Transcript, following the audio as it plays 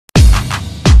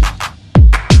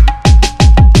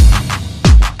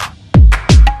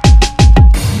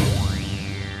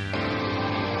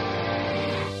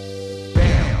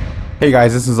Hey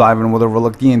guys, this is Ivan with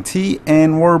OverlookeDENT,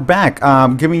 and we're back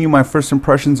giving you my first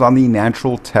impressions on the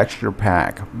natural texture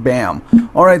pack. Bam!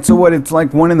 Alright, so what, it's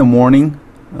like 1 in the morning,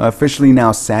 officially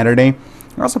now Saturday.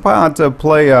 I also put out to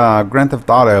play Grand Theft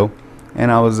Auto,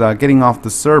 and I was getting off the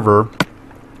server,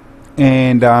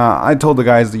 and I told the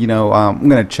guys that, you know, I'm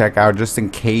going to check out just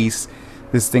in case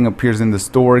this thing appears in the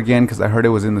store again, because I heard it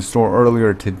was in the store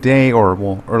earlier today, or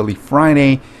well, early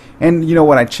Friday, and you know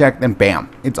what, I checked, and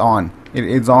bam, it's on.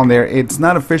 It's on there. It's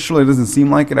not official. It doesn't seem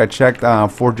like it. I checked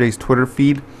 4J's Twitter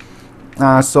feed,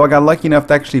 so I got lucky enough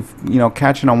to actually, you know,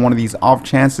 catch it on one of these off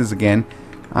chances again,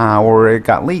 or it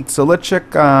got leaked. So let's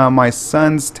check my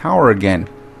son's tower again,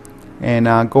 and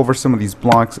go over some of these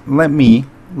blocks. Let me.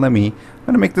 I'm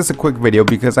gonna make this a quick video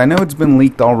because I know it's been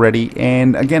leaked already,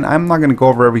 and again, I'm not gonna go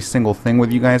over every single thing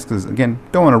with you guys because again,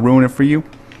 don't want to ruin it for you.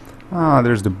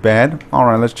 There's the bed. All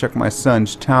right, let's check my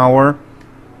son's tower.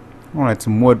 Alright,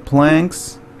 some wood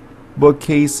planks,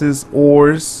 bookcases,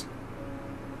 oars,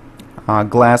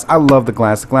 glass. I love the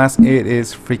glass. The glass, it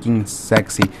is freaking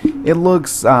sexy. It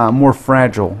looks more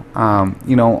fragile.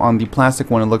 You know, on the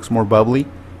plastic one it looks more bubbly.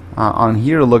 On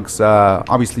here it looks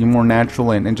obviously more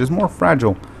natural and just more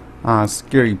fragile.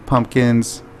 Scary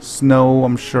pumpkins, snow,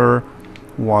 I'm sure,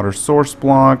 water source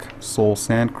block, soul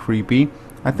sand, creepy.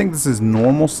 I think this is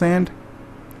normal sand.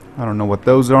 I don't know what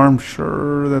those are. I'm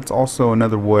sure that's also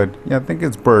another wood. Yeah, I think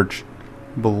it's birch.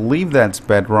 I believe that's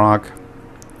bedrock.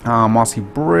 Mossy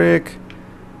brick,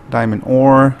 diamond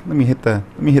ore. Let me hit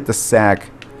the sack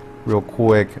real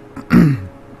quick.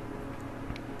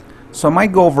 So I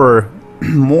might go over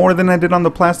more than I did on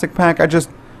the plastic pack. I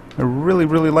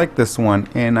really like this one,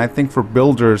 and I think for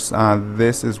builders,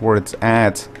 this is where it's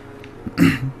at.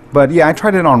 But yeah, I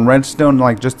tried it on redstone,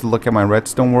 like just to look at my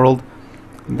redstone world.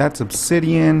 That's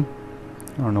obsidian.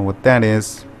 I don't know what that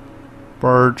is.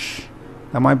 Birch.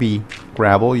 That might be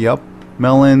gravel. Yep.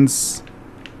 Melons.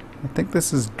 I think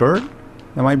this is dirt.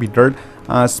 That might be dirt.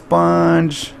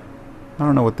 Sponge. I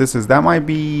don't know what this is. That might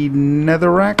be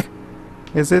netherrack.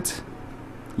 Is it?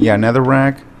 Yeah,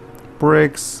 netherrack.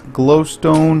 Bricks.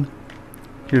 Glowstone.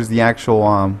 Here's the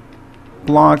actual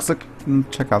blocks. Look,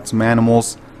 check out some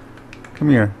animals. Come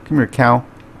here. Come here, cow.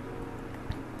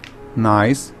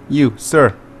 Nice. You,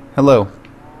 sir. Hello.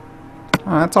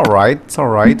 That's alright. It's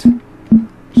alright.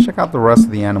 Check out the rest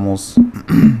of the animals.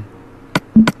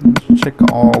 Check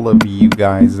all of you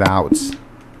guys out.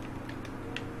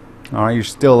 Alright, you're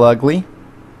still ugly.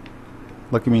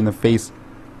 Look at me in the face.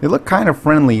 They look kind of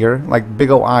friendlier, like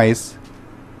big ol' eyes.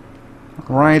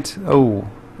 Alright.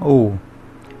 Oh.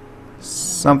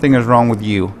 Something is wrong with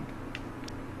you.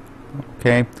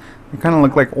 Okay. They kind of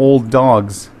look like old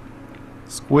dogs.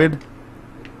 Squid?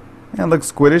 Yeah, it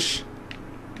looks squiddish.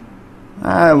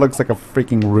 It looks like a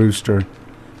freaking rooster.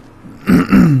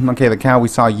 Okay, the cow, we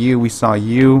saw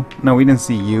you. No, we didn't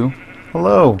see you.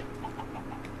 Hello.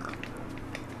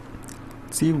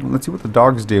 Let's see what the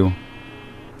dogs do.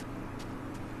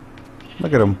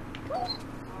 Look at him.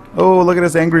 Oh, look at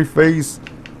his angry face.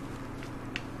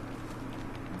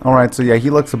 Alright, so yeah, he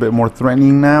looks a bit more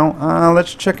threatening now.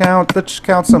 Let's check out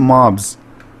some mobs.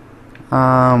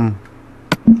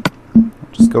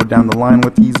 Just go down the line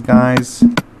with these guys.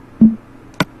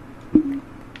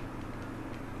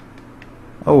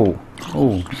 Oh,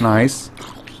 nice.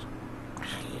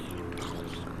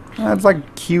 That's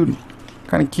like cute,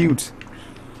 kind of cute.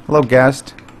 Hello,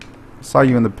 guest. I saw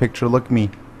you in the picture. Look at me.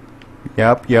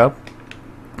 Yep.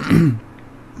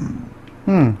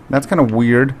 That's kind of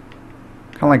weird.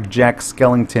 Kind of like Jack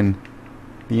Skellington,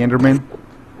 the Enderman.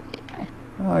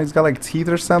 Oh, he's got like teeth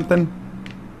or something.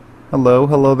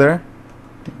 Hello there.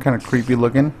 Kind of creepy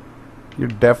looking. You're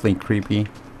definitely creepy.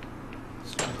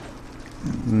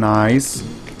 Nice.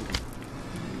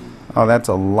 Oh, that's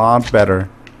a lot better.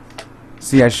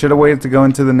 See, I should have waited to go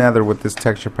into the nether with this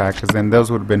texture pack, because then those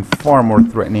would have been far more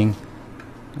threatening.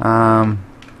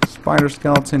 Spider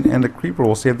skeleton and the creeper.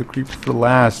 We'll save the creeper for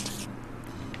last.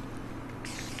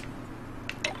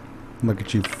 Look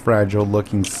at you, fragile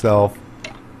looking self.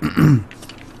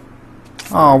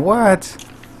 Oh, what?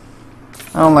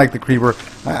 I don't like the creeper.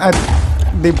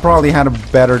 They probably had a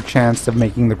better chance of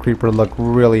making the creeper look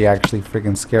really actually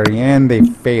freaking scary, and they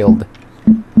failed.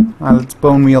 Let's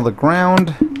bone meal the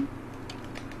ground.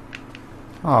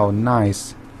 Oh,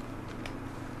 nice.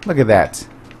 Look at that.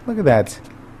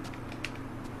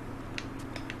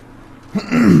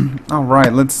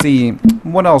 Alright, let's see.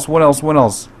 What else?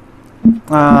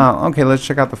 Okay, let's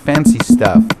check out the fancy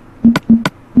stuff.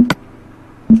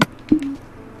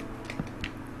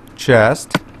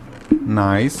 Chest.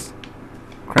 Nice.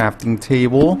 Crafting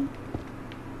table.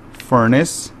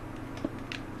 Furnace.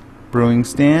 Brewing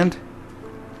stand.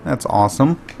 That's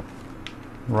awesome.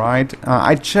 Right.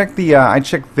 I checked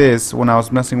this when I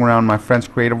was messing around in my friend's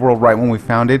creative world right when we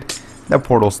found it. That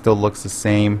portal still looks the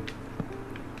same.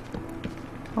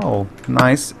 Oh,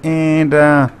 nice. And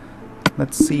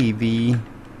let's see the.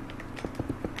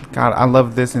 God, I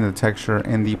love this in the texture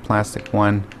and the plastic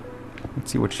one.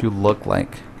 Let's see what you look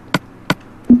like.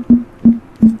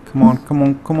 Come on, come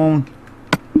on, come on.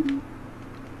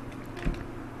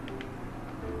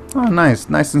 Oh, nice.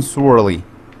 Nice and swirly.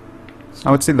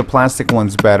 I would say the plastic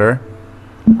one's better.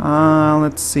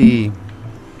 Let's see.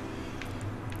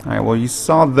 Alright, well, you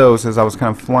saw those as I was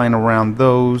kind of flying around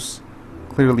those.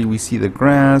 Clearly we see the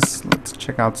grass. Let's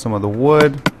check out some of the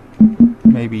wood.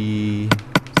 Maybe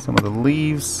some of the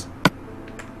leaves.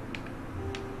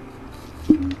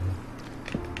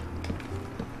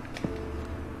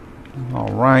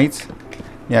 Alright.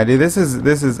 Yeah, dude, this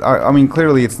is I mean,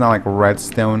 clearly it's not like a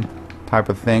redstone type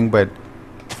of thing, but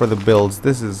for the builds,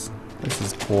 this is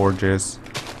gorgeous.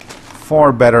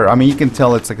 Far better. I mean, you can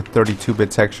tell it's like a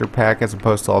 32-bit texture pack as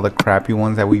opposed to all the crappy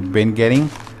ones that we've been getting.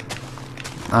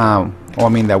 Well, I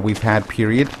mean that we've had,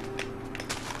 period.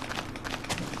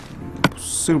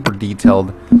 Super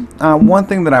detailed. One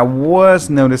thing that I was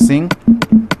noticing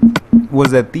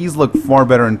was that these look far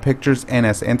better in pictures and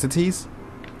as entities.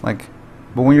 Like,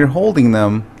 but when you're holding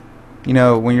them, you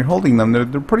know, when you're holding them,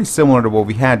 they're pretty similar to what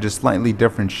we had, just slightly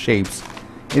different shapes.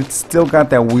 It's still got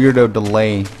that weirdo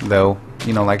delay, though,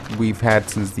 you know, like we've had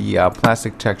since the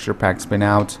plastic texture pack's been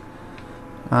out.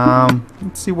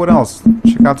 Let's see what else.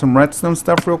 Check out some redstone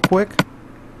stuff real quick.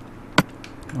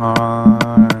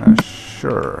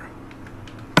 Sure.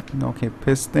 Okay,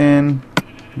 piston.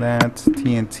 That's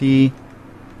TNT.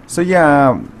 So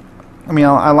yeah, I mean,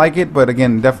 I like it, but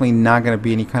again, definitely not going to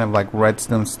be any kind of like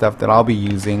redstone stuff that I'll be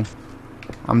using.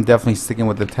 I'm definitely sticking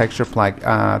with the texture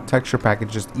pack.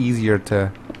 It's just easier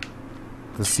to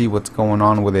see what's going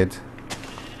on with it.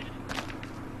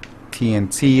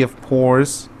 TNT, of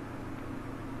course.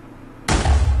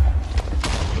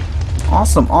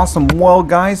 Awesome, awesome. Well,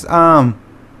 guys,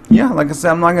 yeah, like I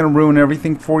said, I'm not gonna ruin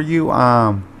everything for you.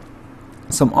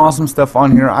 Some awesome stuff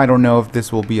on here. I don't know if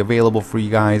this will be available for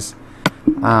you guys,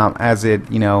 as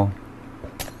it, you know.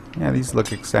 Yeah, these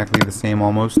look exactly the same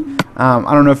almost. I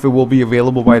don't know if it will be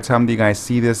available by the time that you guys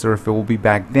see this, or if it will be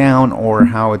back down, or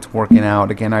how it's working out.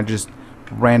 Again, I just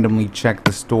randomly checked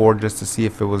the store just to see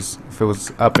if it was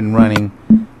up and running,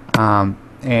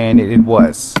 and it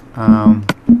was.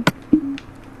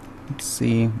 Let's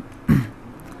see.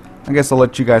 I guess I'll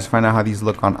let you guys find out how these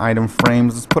look on item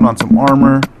frames. Let's put on some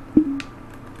armor.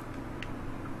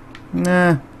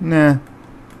 Nah. The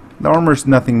armor's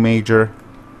nothing major.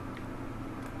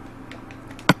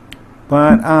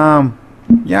 But,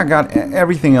 yeah, I got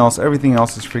everything else. Everything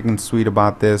else is freaking sweet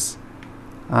about this.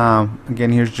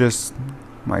 Again, here's just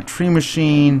my tree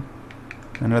machine.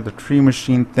 Another tree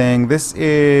machine thing. This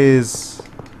is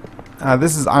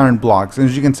iron blocks. And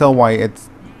as you can tell why it's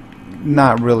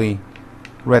not really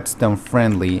redstone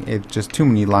friendly. It's just too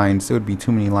many lines. It would be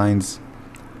too many lines.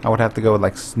 I would have to go with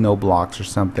like snow blocks or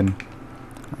something.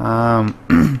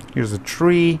 Here's a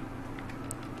tree.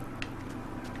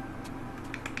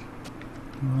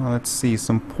 Let's see,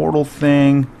 some portal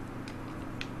thing.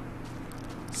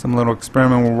 Some little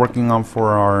experiment we're working on for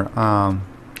our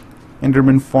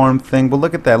Enderman farm thing. But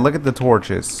look at that. Look at the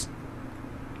torches.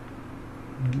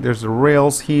 There's the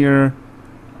rails here.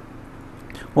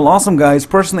 Well, awesome, guys.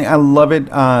 Personally, I love it,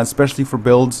 especially for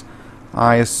builds.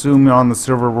 I assume on the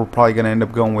server we're probably going to end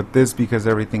up going with this because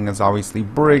everything is obviously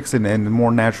bricks and a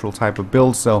more natural type of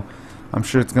build. So I'm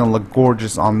sure it's going to look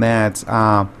gorgeous on that.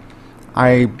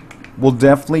 I will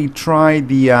definitely try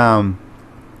the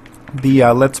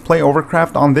Let's Play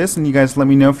Overcraft on this, and you guys let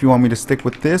me know if you want me to stick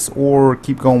with this or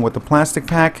keep going with the plastic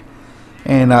pack.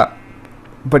 And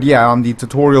but yeah, on the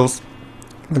tutorials,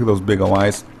 look at those big ol'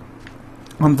 eyes.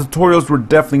 On the tutorials, we're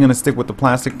definitely going to stick with the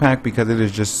plastic pack because it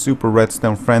is just super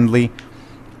redstone friendly.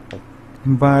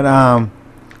 But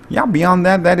yeah, beyond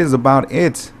that, that is about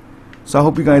it. So I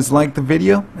hope you guys liked the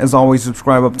video. As always,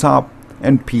 subscribe up top,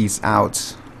 and peace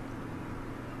out.